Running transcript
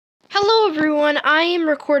everyone, I am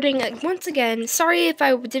recording once again. Sorry if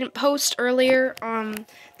I didn't post earlier. I'm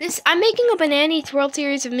making a Banana Eats World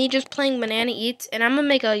Series of me just playing Banana Eats, and I'm gonna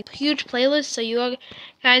make a huge playlist so you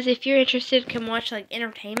guys, if you're interested, can watch like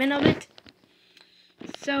entertainment of it.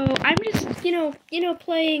 So I'm just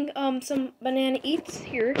playing some Banana Eats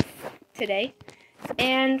here today,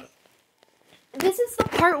 and this is the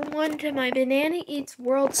part 1 to my Banana Eats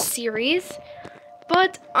World Series.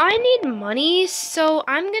 But I need money, so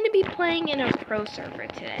I'm going to be playing in a pro server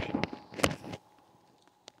today.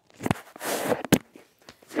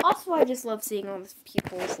 Also, I just love seeing all the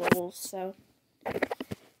people's levels, so...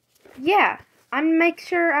 yeah, I'm going to make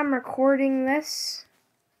sure I'm recording this.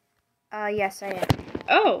 Yes, I am.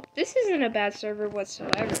 Oh, this isn't a bad server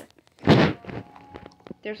whatsoever.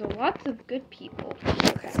 There's lots of good people.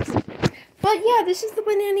 Okay. But yeah, this is the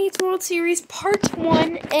Banana Eats World Series Part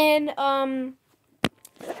 1, and,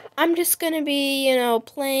 I'm just gonna be,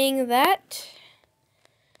 playing that,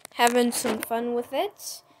 having some fun with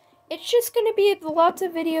it. It's just gonna be lots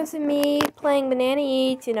of videos of me playing Banana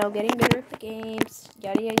Eats, getting better at the games,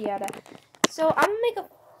 yada yada yada. So I'm gonna make a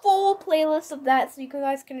full playlist of that so you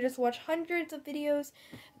guys can just watch hundreds of videos.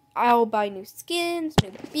 I'll buy new skins,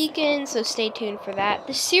 new beacons, so stay tuned for that.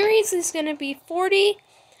 The series is gonna be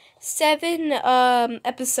 47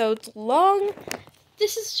 episodes long.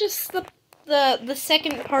 This is just the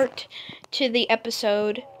second part to the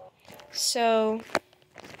episode, so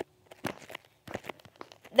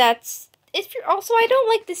that's if you're also I don't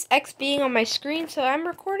like this X being on my screen, so I'm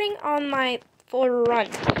recording on my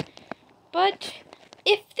front. But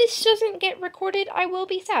if this doesn't get recorded, I will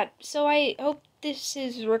be sad. So I hope this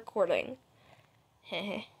is recording.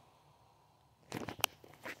 But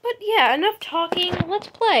yeah, enough talking. Let's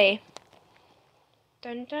play.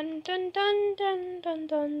 Dun dun dun dun dun dun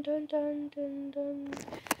dun dun dun dun dun.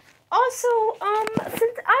 Also,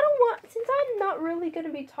 since I'm not really gonna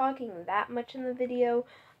be talking that much in the video,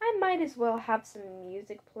 I might as well have some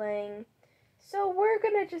music playing. So we're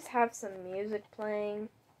gonna just have some music playing.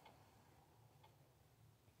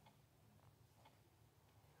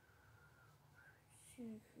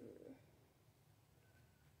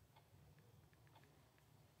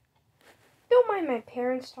 Don't mind my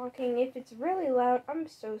parents talking. If it's really loud, I'm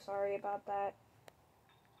so sorry about that.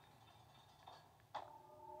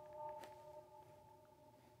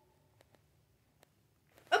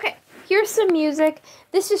 Okay, here's some music.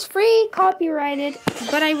 This is free, copyrighted,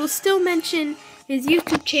 but I will still mention his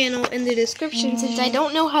YouTube channel in the description since I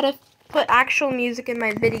don't know how to put actual music in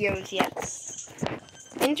my videos yet.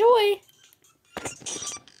 Enjoy!